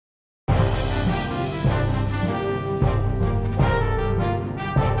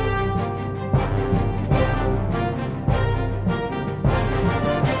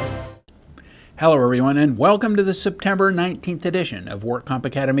Hello everyone, and welcome to the September 19th edition of WorkComp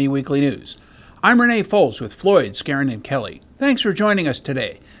Academy Weekly News. I'm Renee Foles with Floyd, Skeren, and Kelly. Thanks for joining us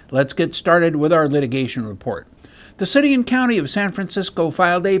today. Let's get started with our litigation report. The City and County of San Francisco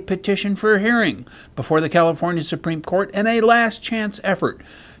filed a petition for a hearing before the California Supreme Court in a last-chance effort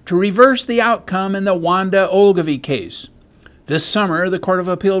to reverse the outcome in the Wanda Olgavi case. This summer, the Court of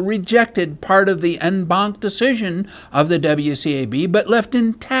Appeal rejected part of the en banc decision of the WCAB, but left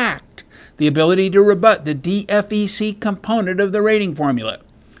intact the ability to rebut the DFEC component of the rating formula.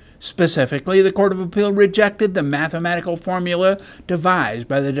 Specifically, the Court of Appeal rejected the mathematical formula devised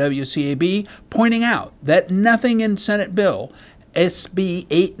by the WCAB, pointing out that nothing in Senate Bill SB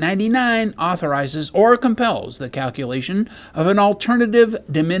 899 authorizes or compels the calculation of an alternative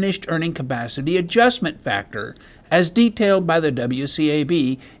diminished earning capacity adjustment factor as detailed by the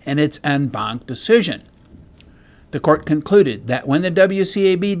WCAB in its en banc decision. The court concluded that when the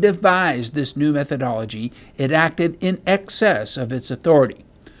WCAB devised this new methodology, it acted in excess of its authority.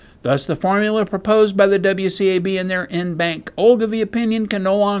 Thus, the formula proposed by the WCAB in their en banc Olgavi opinion can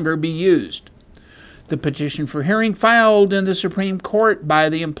no longer be used. The petition for hearing filed in the Supreme Court by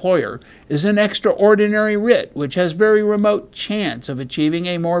the employer is an extraordinary writ which has very remote chance of achieving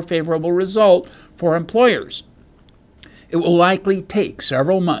a more favorable result for employers. It will likely take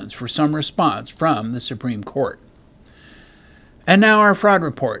several months for some response from the Supreme Court. And now our fraud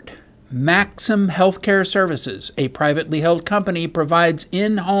report. Maxim Healthcare Services, a privately held company, provides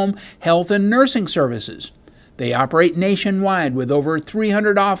in-home health and nursing services. They operate nationwide with over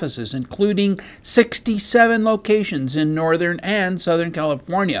 300 offices, including 67 locations in Northern and Southern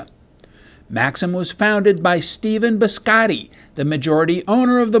California. Maxim was founded by Stephen Biscotti, the majority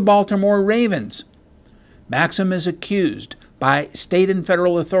owner of the Baltimore Ravens. Maxim is accused by state and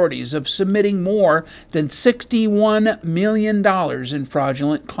federal authorities of submitting more than $61 million in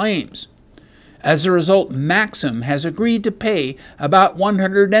fraudulent claims. As a result, Maxim has agreed to pay about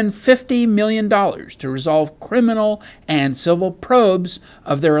 $150 million to resolve criminal and civil probes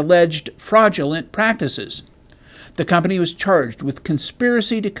of their alleged fraudulent practices. The company was charged with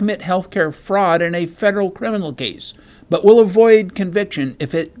conspiracy to commit healthcare fraud in a federal criminal case, but will avoid conviction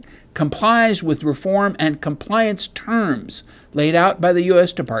if it complies with reform and compliance terms laid out by the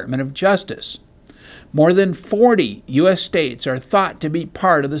U.S. Department of Justice. More than 40 U.S. states are thought to be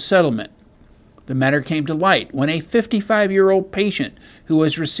part of the settlement. The matter came to light when a 55-year-old patient who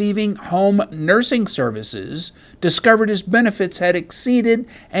was receiving home nursing services discovered his benefits had exceeded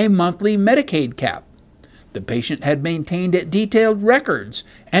a monthly Medicaid cap. The patient had maintained detailed records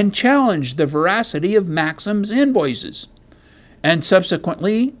and challenged the veracity of Maxim's invoices. And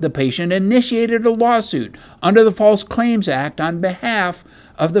subsequently, the patient initiated a lawsuit under the False Claims Act on behalf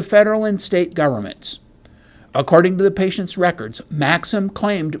of the federal and state governments. According to the patient's records, Maxim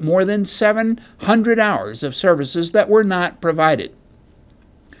claimed more than 700 hours of services that were not provided.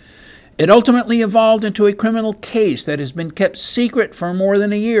 It ultimately evolved into a criminal case that has been kept secret for more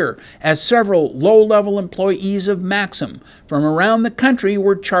than a year, as several low-level employees of Maxim from around the country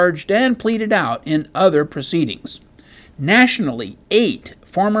were charged and pleaded out in other proceedings. Nationally, 8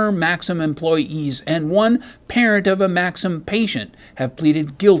 former Maxim employees and 1 parent of a Maxim patient have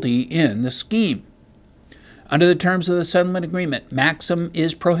pleaded guilty in the scheme. Under the terms of the settlement agreement, Maxim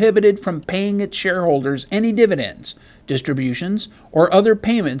is prohibited from paying its shareholders any dividends, distributions, or other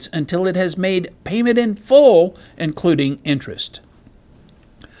payments until it has made payment in full, including interest.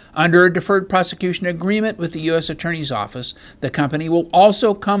 Under a deferred prosecution agreement with the U.S. Attorney's Office, the company will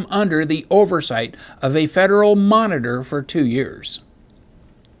also come under the oversight of a federal monitor for 2 years.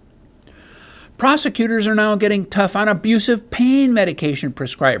 Prosecutors are now getting tough on abusive pain medication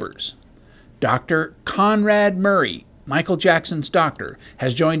prescribers. Dr. Conrad Murray, Michael Jackson's doctor,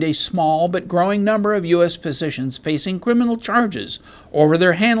 has joined a small but growing number of U.S. physicians facing criminal charges over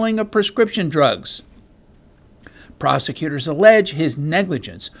their handling of prescription drugs. Prosecutors allege his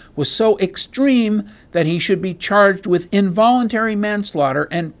negligence was so extreme that he should be charged with involuntary manslaughter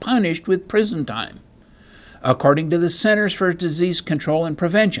and punished with prison time. According to the Centers for Disease Control and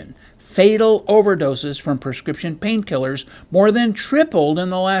Prevention, fatal overdoses from prescription painkillers more than tripled in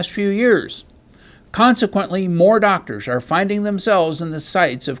the last few years. Consequently, more doctors are finding themselves in the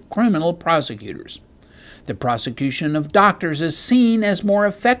sights of criminal prosecutors. The prosecution of doctors is seen as more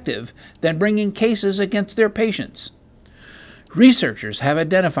effective than bringing cases against their patients. Researchers have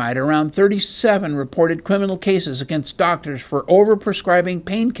identified around 37 reported criminal cases against doctors for overprescribing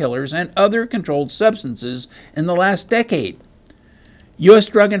painkillers and other controlled substances in the last decade. U.S.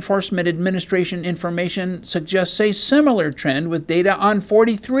 Drug Enforcement Administration information suggests a similar trend with data on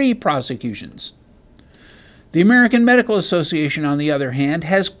 43 prosecutions. The American Medical Association, on the other hand,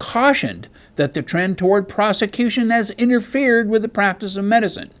 has cautioned that the trend toward prosecution has interfered with the practice of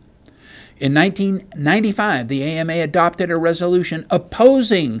medicine. In 1995, the AMA adopted a resolution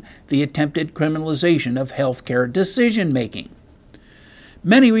opposing the attempted criminalization of healthcare decision-making.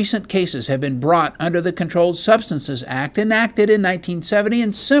 Many recent cases have been brought under the Controlled Substances Act enacted in 1970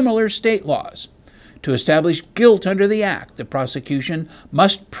 and similar state laws. To establish guilt under the Act, the prosecution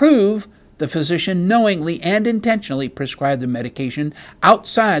must prove the physician knowingly and intentionally prescribed the medication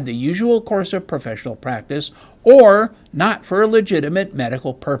outside the usual course of professional practice or not for a legitimate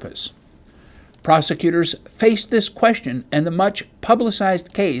medical purpose. Prosecutors faced this question in the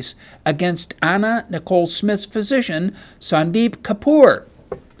much-publicized case against Anna Nicole Smith's physician, Sandeep Kapoor.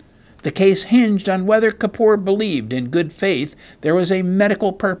 The case hinged on whether Kapoor believed in good faith there was a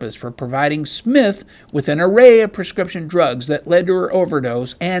medical purpose for providing Smith with an array of prescription drugs that led to her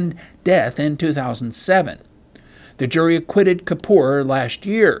overdose and death in 2007. The jury acquitted Kapoor last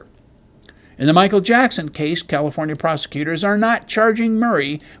year. In the Michael Jackson case, California prosecutors are not charging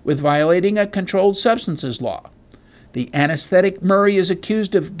Murray with violating a controlled substances law. The anesthetic Murray is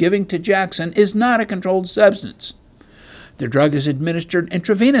accused of giving to Jackson is not a controlled substance. The drug is administered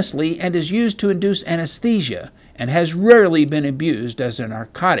intravenously and is used to induce anesthesia and has rarely been abused as a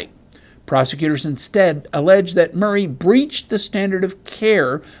narcotic. Prosecutors instead allege that Murray breached the standard of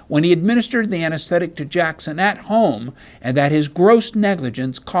care when he administered the anesthetic to Jackson at home and that his gross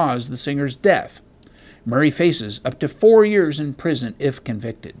negligence caused the singer's death. Murray faces up to 4 years in prison if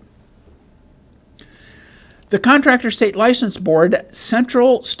convicted. The Contractor State License Board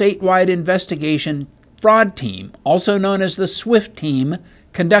Central Statewide Investigation Fraud Team, also known as the SWIFT Team,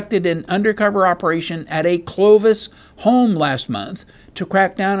 conducted an undercover operation at a Clovis home last month to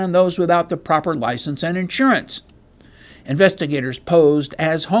crack down on those without the proper license and insurance. Investigators posed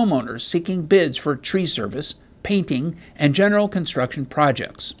as homeowners seeking bids for tree service, painting, and general construction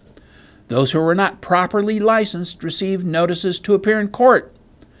projects. Those who were not properly licensed received notices to appear in court.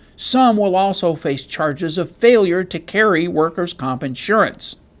 Some will also face charges of failure to carry workers' comp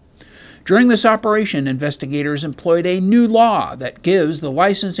insurance. During this operation, investigators employed a new law that gives the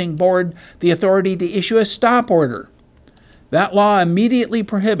licensing board the authority to issue a stop order. That law immediately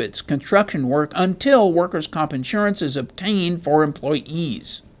prohibits construction work until workers' comp insurance is obtained for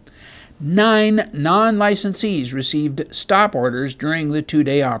employees. 9 non-licensees received stop orders during the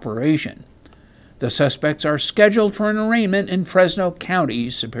 2-day operation. The suspects are scheduled for an arraignment in Fresno County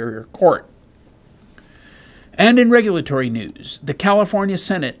Superior Court. And in regulatory news, the California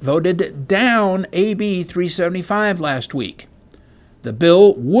Senate voted down AB 375 last week. The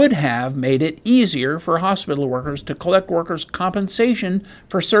bill would have made it easier for hospital workers to collect workers' compensation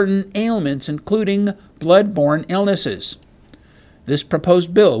for certain ailments, including blood-borne illnesses. This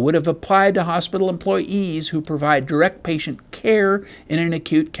proposed bill would have applied to hospital employees who provide direct patient care in an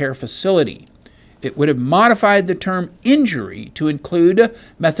acute care facility. It would have modified the term injury to include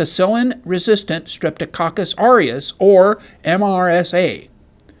methicillin-resistant Streptococcus aureus, or MRSA,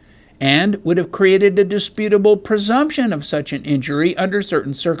 and would have created a disputable presumption of such an injury under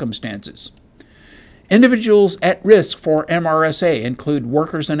certain circumstances. Individuals at risk for MRSA include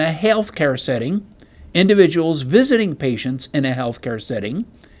workers in a healthcare setting, individuals visiting patients in a healthcare setting,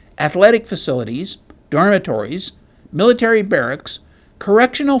 athletic facilities, dormitories, military barracks,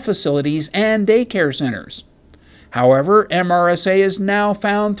 correctional facilities, and daycare centers. However, MRSA is now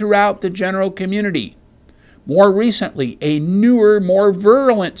found throughout the general community. More recently, a newer, more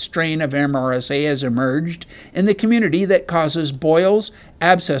virulent strain of MRSA has emerged in the community that causes boils,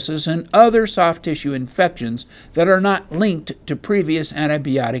 abscesses, and other soft tissue infections that are not linked to previous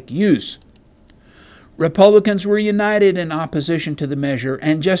antibiotic use. Republicans were united in opposition to the measure,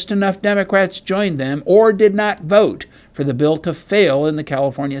 and just enough Democrats joined them or did not vote for the bill to fail in the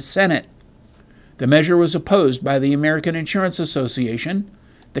California Senate. The measure was opposed by the American Insurance Association,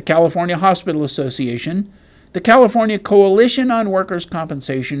 the California Hospital Association, the California Coalition on Workers'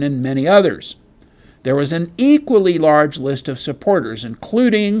 Compensation, and many others. There was an equally large list of supporters,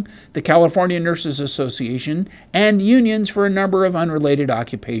 including the California Nurses Association and unions for a number of unrelated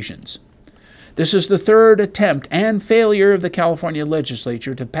occupations. This is the third attempt and failure of the California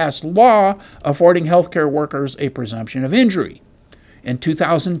legislature to pass law affording healthcare workers a presumption of injury. In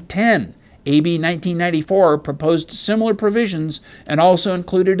 2010, AB 1994 proposed similar provisions and also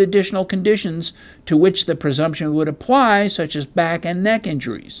included additional conditions to which the presumption would apply, such as back and neck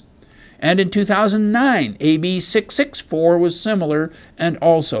injuries. And in 2009, AB 664 was similar and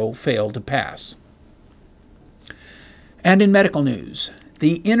also failed to pass. And in medical news,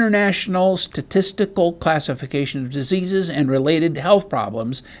 the International Statistical Classification of Diseases and Related Health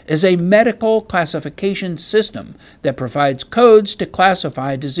Problems is a medical classification system that provides codes to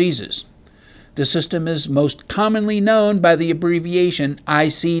classify diseases. The system is most commonly known by the abbreviation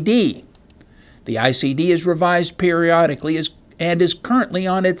ICD. The ICD is revised periodically and is currently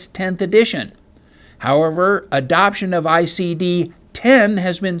on its 10th edition. However, adoption of ICD-10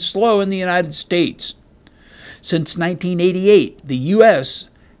 has been slow in the United States. Since 1988, the U.S.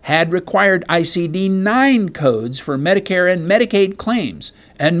 had required ICD-9 codes for Medicare and Medicaid claims,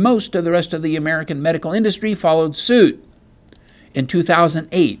 and most of the rest of the American medical industry followed suit. In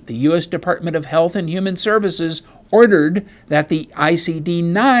 2008, the U.S. Department of Health and Human Services ordered that the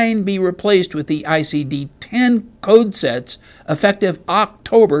ICD-9 be replaced with the ICD-10 code sets effective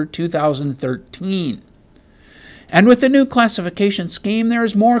October 2013. And with the new classification scheme, there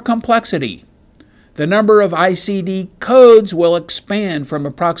is more complexity. The number of ICD codes will expand from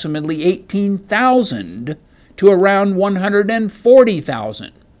approximately 18,000 to around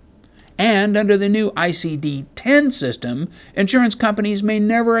 140,000. And under the new ICD-10 system, insurance companies may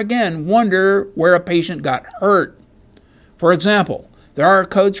never again wonder where a patient got hurt. For example, there are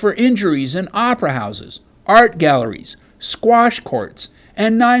codes for injuries in opera houses, art galleries, squash courts,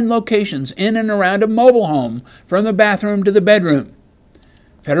 and 9 locations in and around a mobile home from the bathroom to the bedroom.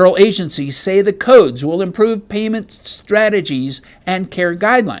 Federal agencies say the codes will improve payment strategies and care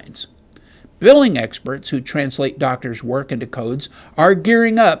guidelines. Billing experts who translate doctors' work into codes are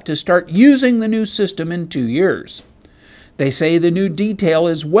gearing up to start using the new system in 2 years. They say the new detail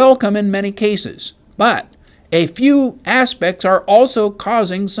is welcome in many cases, but a few aspects are also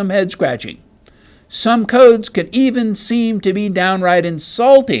causing some head-scratching. Some codes could even seem to be downright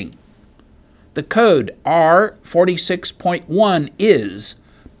insulting. The code R46.1 is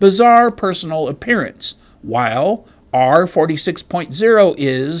bizarre personal appearance, while R46.0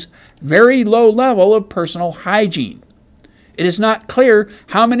 is very low level of personal hygiene. It is not clear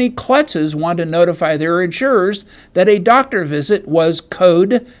how many klutzes want to notify their insurers that a doctor visit was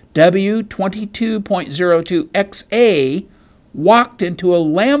code W22.02XA walked into a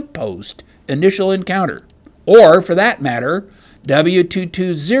lamppost initial encounter, or for that matter,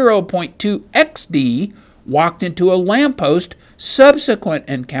 W220.2XD walked into a lamppost subsequent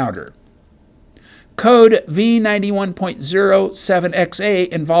encounter. Code V91.07XA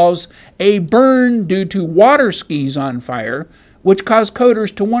involves a burn due to water skis on fire, which caused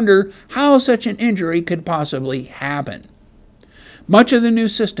coders to wonder how such an injury could possibly happen. Much of the new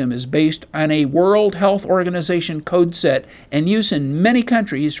system is based on a World Health Organization code set in use in many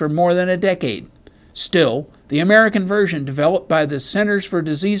countries for more than a decade. Still, the American version developed by the Centers for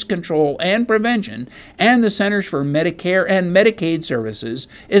Disease Control and Prevention and the Centers for Medicare and Medicaid Services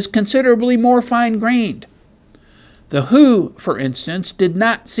is considerably more fine-grained. The WHO, for instance, did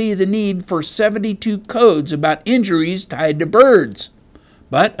not see the need for 72 codes about injuries tied to birds.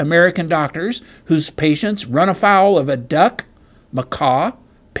 But American doctors whose patients run afoul of a duck, macaw,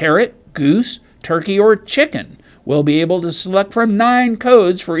 parrot, goose, turkey, or chicken will be able to select from 9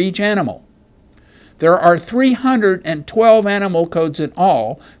 codes for each animal. There are 312 animal codes in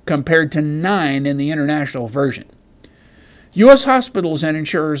all, compared to 9 in the international version. U.S. hospitals and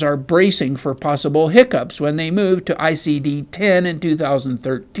insurers are bracing for possible hiccups when they move to ICD-10 in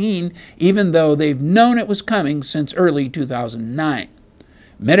 2013, even though they've known it was coming since early 2009.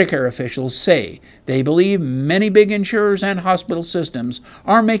 Medicare officials say they believe many big insurers and hospital systems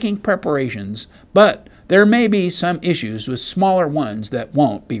are making preparations, but there may be some issues with smaller ones that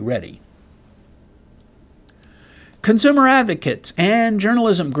won't be ready. Consumer advocates and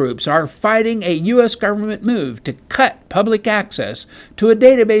journalism groups are fighting a U.S. government move to cut public access to a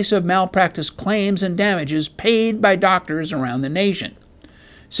database of malpractice claims and damages paid by doctors around the nation.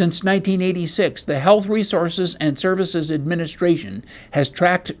 Since 1986, the Health Resources and Services Administration has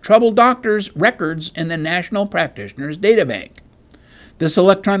tracked troubled doctors' records in the National Practitioners Databank. This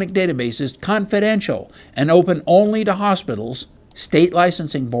electronic database is confidential and open only to hospitals, state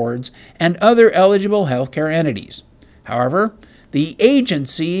licensing boards, and other eligible healthcare entities. However, the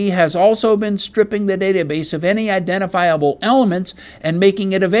agency has also been stripping the database of any identifiable elements and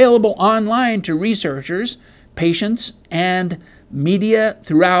making it available online to researchers, patients, and media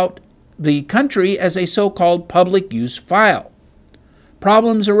throughout the country as a so-called public use file.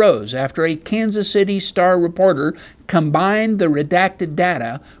 Problems arose after a Kansas City Star reporter combined the redacted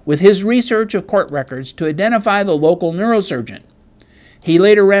data with his research of court records to identify the local neurosurgeon. He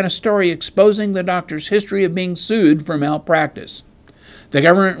later ran a story exposing the doctor's history of being sued for malpractice. The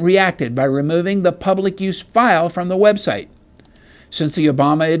government reacted by removing the public use file from the website. Since the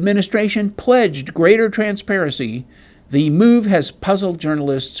Obama administration pledged greater transparency, The move has puzzled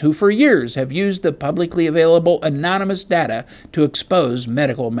journalists who for years have used the publicly available anonymous data to expose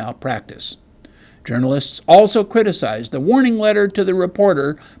medical malpractice. Journalists also criticized the warning letter to the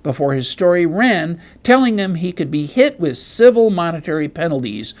reporter before his story ran, telling him he could be hit with civil monetary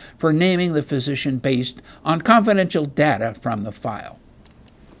penalties for naming the physician based on confidential data from the file.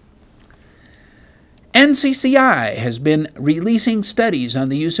 NCCI has been releasing studies on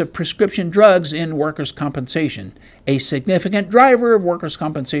the use of prescription drugs in workers' compensation, a significant driver of workers'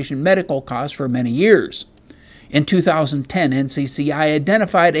 compensation medical costs for many years. In 2010, NCCI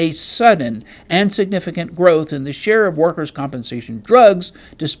identified a sudden and significant growth in the share of workers' compensation drugs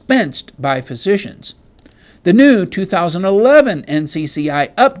dispensed by physicians. The new 2011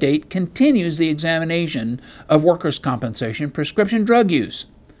 NCCI update continues the examination of workers' compensation prescription drug use.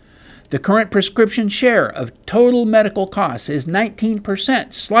 The current prescription share of total medical costs is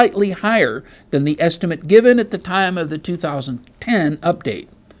 19%, slightly higher than the estimate given at the time of the 2010 update.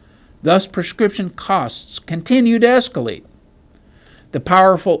 Thus, prescription costs continue to escalate. The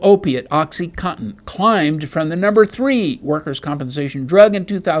powerful opiate OxyContin climbed from the number 3 workers' compensation drug in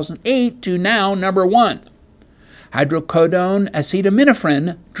 2008 to now number 1. Hydrocodone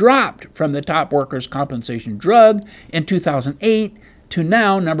acetaminophen dropped from the top workers' compensation drug in 2008 to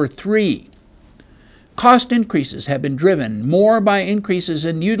now number 3. Cost increases have been driven more by increases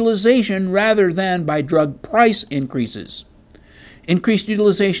in utilization rather than by drug price increases. Increased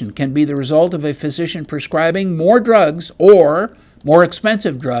utilization can be the result of a physician prescribing more drugs or more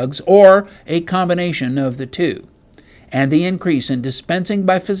expensive drugs or a combination of the two. And the increase in dispensing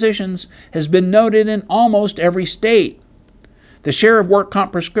by physicians has been noted in almost every state. The share of work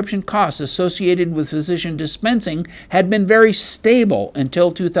comp prescription costs associated with physician dispensing had been very stable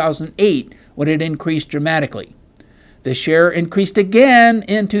until 2008, when it increased dramatically. The share increased again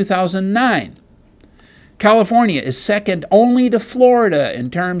in 2009. California is second only to Florida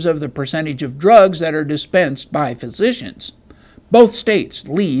in terms of the percentage of drugs that are dispensed by physicians. Both states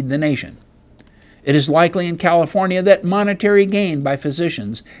lead the nation. It is likely in California that monetary gain by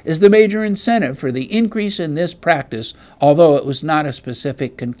physicians is the major incentive for the increase in this practice, although it was not a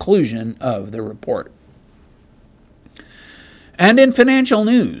specific conclusion of the report. And in financial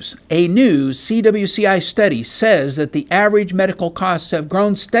news, a new CWCI study says that the average medical costs have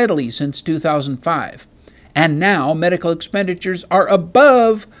grown steadily since 2005, and now medical expenditures are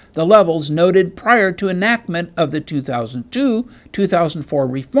above the levels noted prior to enactment of the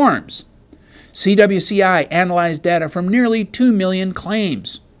 2002-2004 reforms. CWCI analyzed data from nearly 2 million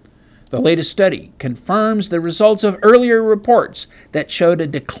claims. The latest study confirms the results of earlier reports that showed a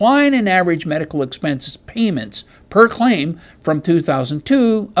decline in average medical expenses payments per claim from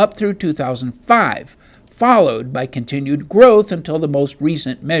 2002 up through 2005, followed by continued growth until the most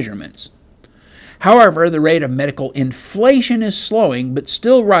recent measurements. However, the rate of medical inflation is slowing but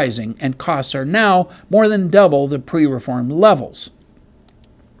still rising, and costs are now more than double the pre-reform levels.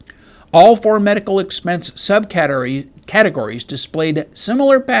 All 4 medical expense subcategories displayed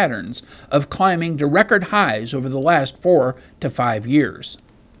similar patterns of climbing to record highs over the last 4 to 5 years.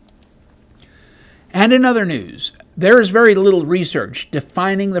 And in other news, there is very little research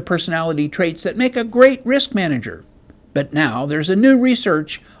defining the personality traits that make a great risk manager. But now there's a new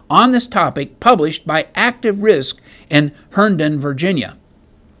research on this topic published by Active Risk in Herndon, Virginia.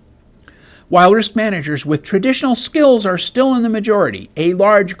 While risk managers with traditional skills are still in the majority, a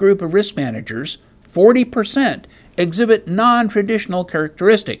large group of risk managers, 40%, exhibit non-traditional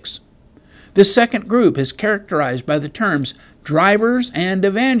characteristics. This second group is characterized by the terms drivers and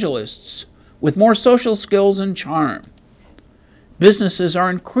evangelists, with more social skills and charm. Businesses are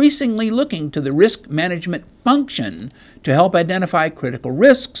increasingly looking to the risk management function to help identify critical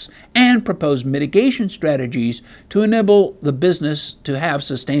risks and propose mitigation strategies to enable the business to have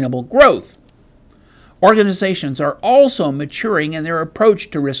sustainable growth. Organizations are also maturing in their approach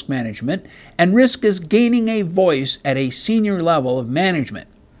to risk management, and risk is gaining a voice at a senior level of management.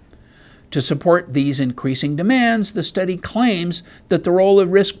 To support these increasing demands, the study claims that the role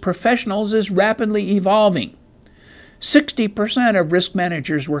of risk professionals is rapidly evolving. 60% of risk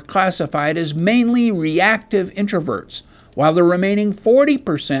managers were classified as mainly reactive introverts, while the remaining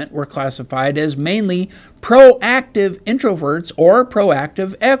 40% were classified as mainly proactive introverts or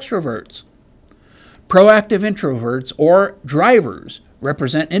proactive extroverts. Proactive introverts, or drivers,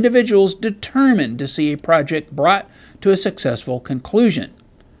 represent individuals determined to see a project brought to a successful conclusion.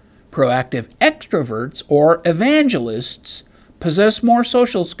 Proactive extroverts, or evangelists, possess more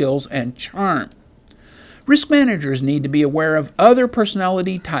social skills and charm. Risk managers need to be aware of other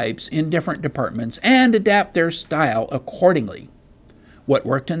personality types in different departments and adapt their style accordingly. What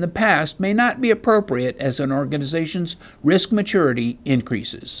worked in the past may not be appropriate as an organization's risk maturity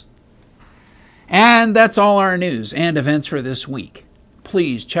increases. And that's all our news and events for this week.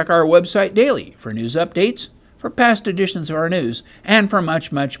 Please check our website daily for news updates, for past editions of our news, and for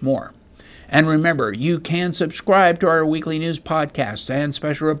much, much more. And remember, you can subscribe to our weekly news podcasts and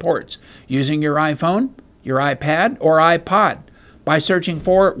special reports using your iPhone, your iPad, or iPod by searching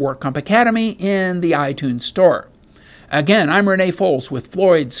for WorkComp Academy in the iTunes Store. Again, I'm Renee Foles with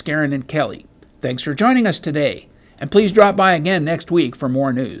Floyd, Skeren, and Kelly. Thanks for joining us today, and please drop by again next week for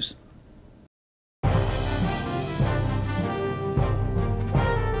more news.